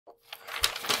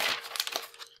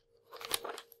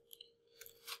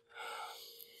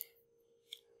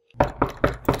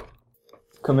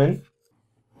come in?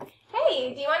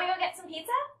 Hey, do you want to go get some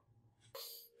pizza?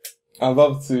 I'd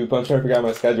love to, but I'm trying to figure out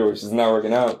my schedule, which is not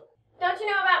working out. Don't you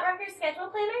know about Rutgers Schedule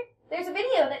Planner? There's a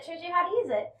video that shows you how to use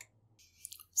it.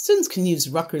 Students can use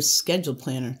Rutgers Schedule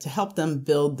Planner to help them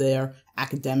build their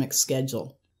academic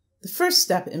schedule. The first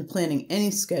step in planning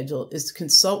any schedule is to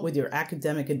consult with your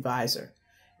academic advisor.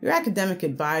 Your academic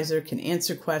advisor can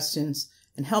answer questions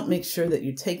and help make sure that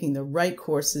you're taking the right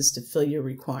courses to fill your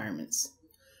requirements.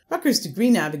 Rutgers Degree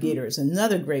Navigator is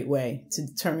another great way to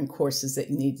determine courses that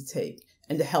you need to take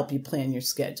and to help you plan your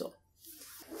schedule.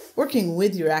 Working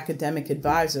with your academic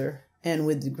advisor and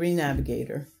with Degree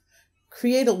Navigator,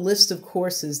 create a list of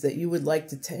courses that you would like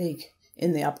to take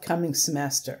in the upcoming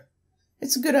semester.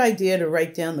 It's a good idea to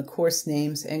write down the course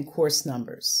names and course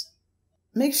numbers.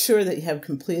 Make sure that you have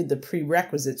completed the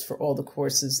prerequisites for all the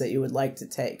courses that you would like to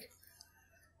take.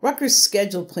 Rutgers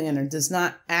Schedule Planner does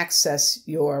not access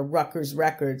your Rutgers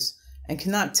records and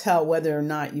cannot tell whether or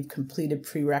not you've completed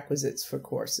prerequisites for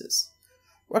courses.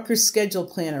 Rutgers Schedule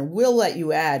Planner will let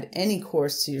you add any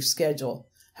course to your schedule.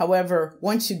 However,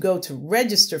 once you go to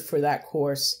register for that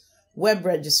course, web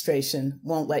registration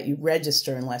won't let you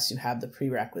register unless you have the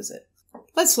prerequisite.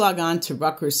 Let's log on to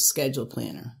Rutgers Schedule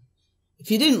Planner. If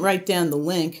you didn't write down the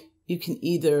link, you can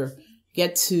either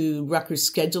get to Rutgers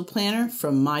Schedule Planner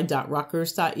from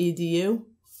my.rutgers.edu,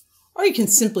 or you can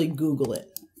simply Google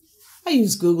it. I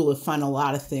use Google to find a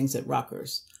lot of things at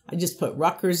Rutgers. I just put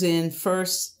Rutgers in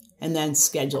first and then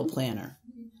Schedule Planner,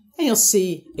 and you'll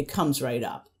see it comes right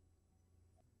up.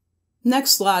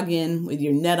 Next, log in with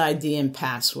your NetID and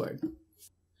password.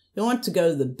 You'll want to go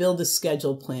to the Build a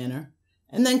Schedule Planner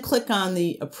and then click on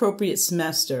the appropriate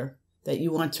semester that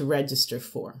you want to register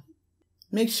for.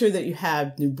 Make sure that you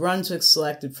have New Brunswick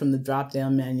selected from the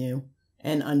drop-down menu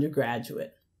and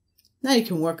undergraduate. Now you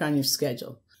can work on your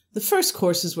schedule. The first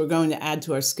courses we're going to add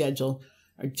to our schedule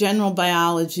are General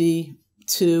Biology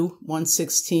 2,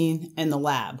 116, and the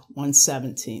Lab,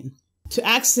 117. To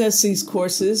access these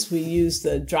courses, we use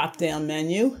the drop-down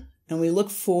menu and we look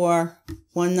for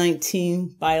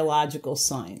 119 Biological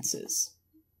Sciences.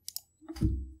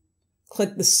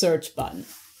 Click the search button.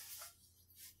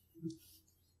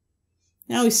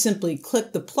 Now we simply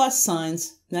click the plus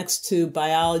signs next to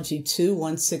Biology 2,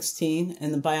 116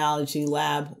 and the Biology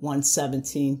Lab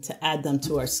 117 to add them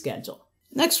to our schedule.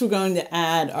 Next, we're going to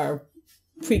add our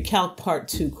Pre-Calc Part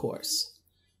 2 course.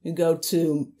 We go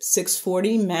to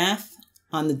 640 Math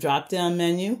on the drop-down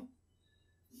menu.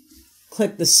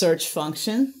 Click the search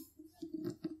function.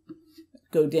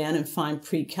 Go down and find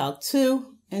Pre-Calc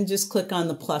 2 and just click on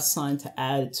the plus sign to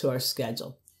add it to our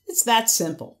schedule. It's that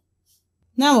simple.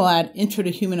 Now we'll add Intro to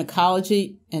Human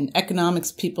Ecology and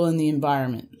Economics, People, and the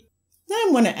Environment. Now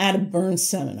I'm going to add a Burns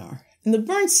seminar. And the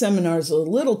Burns seminar is a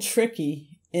little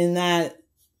tricky in that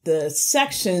the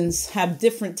sections have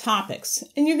different topics.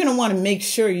 And you're going to want to make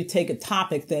sure you take a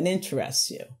topic that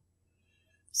interests you.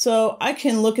 So I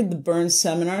can look at the Burns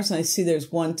seminars and I see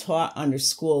there's one taught under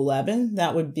School 11.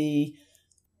 That would be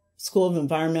School of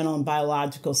Environmental and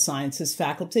Biological Sciences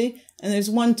faculty. And there's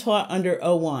one taught under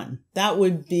 01. That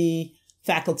would be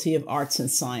Faculty of Arts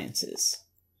and Sciences.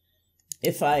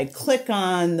 If I click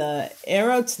on the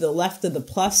arrow to the left of the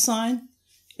plus sign,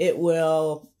 it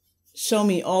will show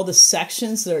me all the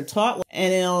sections that are taught,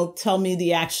 and it'll tell me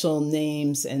the actual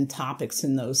names and topics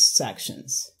in those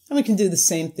sections. And we can do the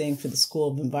same thing for the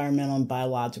School of Environmental and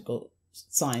Biological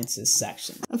Sciences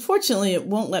section. Unfortunately, it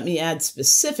won't let me add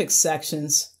specific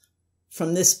sections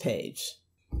from this page,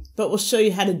 but we'll show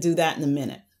you how to do that in a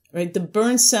minute. Right? The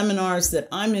Burns seminars that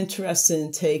I'm interested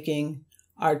in taking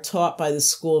are taught by the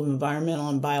School of Environmental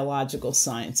and Biological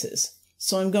Sciences.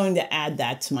 So I'm going to add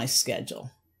that to my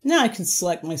schedule. Now I can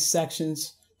select my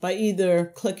sections by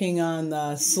either clicking on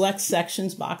the Select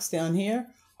Sections box down here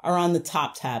or on the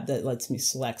top tab that lets me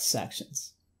select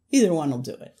sections. Either one will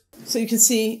do it. So you can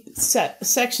see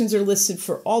sections are listed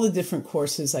for all the different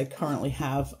courses I currently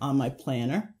have on my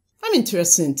planner. I'm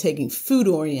interested in taking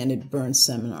food-oriented Burns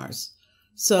seminars.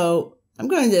 So I'm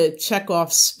going to check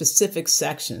off specific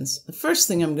sections. The first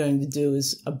thing I'm going to do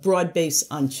is a broad-based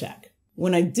uncheck.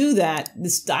 When I do that,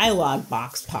 this dialog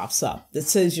box pops up that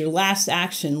says your last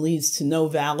action leads to no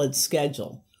valid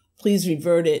schedule. Please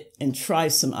revert it and try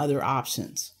some other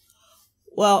options.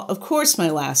 Well, of course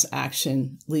my last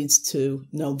action leads to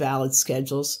no valid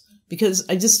schedules because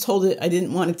I just told it I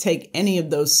didn't want to take any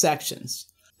of those sections.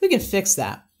 We can fix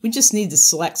that. We just need to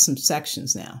select some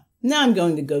sections now. Now I'm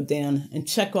going to go down and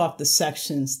check off the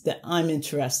sections that I'm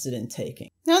interested in taking.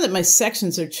 Now that my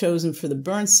sections are chosen for the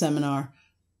Burns seminar,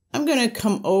 I'm going to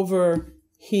come over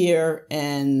here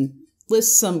and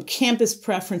list some campus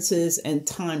preferences and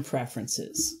time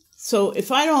preferences. So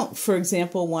if I don't, for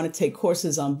example, want to take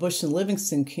courses on Bush and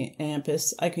Livingston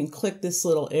campus, I can click this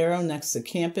little arrow next to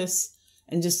campus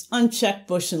and just uncheck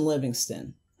Bush and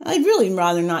Livingston. I'd really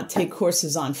rather not take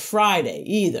courses on Friday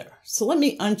either. So let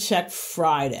me uncheck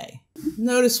Friday.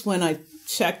 Notice when I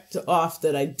checked off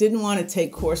that I didn't want to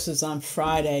take courses on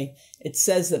Friday, it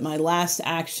says that my last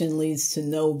action leads to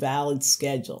no valid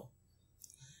schedule.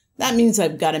 That means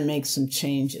I've got to make some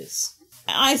changes.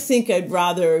 I think I'd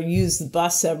rather use the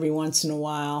bus every once in a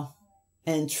while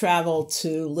and travel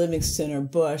to Livingston or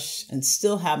Bush and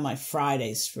still have my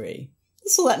Fridays free.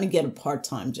 This will let me get a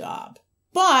part-time job.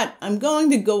 But I'm going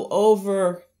to go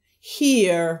over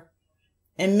here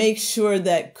and make sure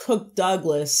that Cook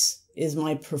Douglas is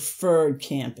my preferred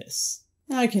campus.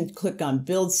 Now I can click on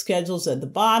Build Schedules at the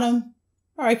bottom,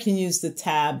 or I can use the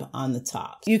tab on the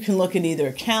top. You can look at either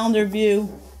a calendar view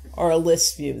or a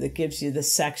list view that gives you the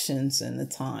sections and the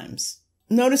times.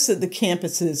 Notice that the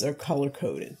campuses are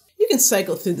color-coded. You can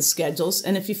cycle through the schedules,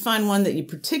 and if you find one that you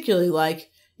particularly like,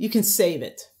 you can save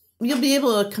it. You'll be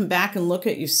able to come back and look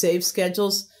at your saved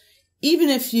schedules, even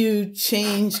if you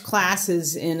change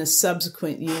classes in a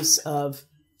subsequent use of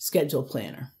Schedule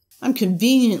Planner. I'm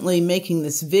conveniently making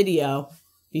this video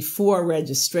before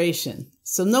registration,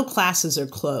 so no classes are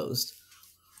closed.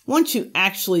 Once you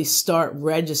actually start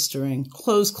registering,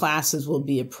 closed classes will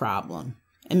be a problem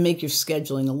and make your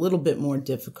scheduling a little bit more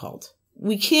difficult.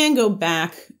 We can go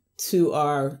back to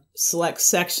our Select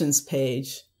Sections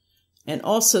page and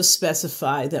also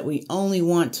specify that we only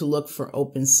want to look for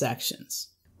open sections.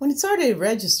 When it's already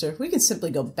registered, we can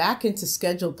simply go back into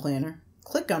Schedule Planner,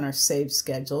 click on our saved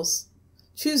schedules,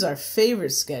 choose our favorite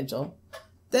schedule,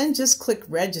 then just click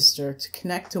Register to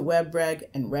connect to WebReg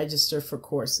and register for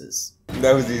courses.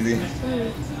 That was easy.